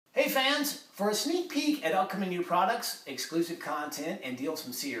fans, for a sneak peek at upcoming new products, exclusive content, and deals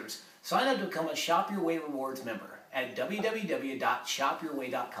from Sears, sign up to become a Shop Your Way Rewards member at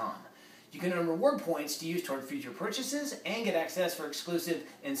www.shopyourway.com. You can earn reward points to use toward future purchases and get access for exclusive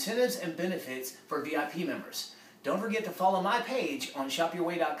incentives and benefits for VIP members. Don't forget to follow my page on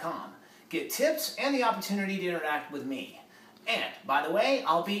shopyourway.com. Get tips and the opportunity to interact with me. And, by the way,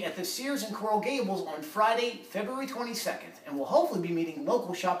 I'll be at the Sears in Coral Gables on Friday, February 22nd, and we'll hopefully be meeting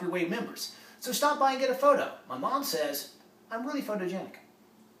local Shop Your Way members. So stop by and get a photo. My mom says I'm really photogenic.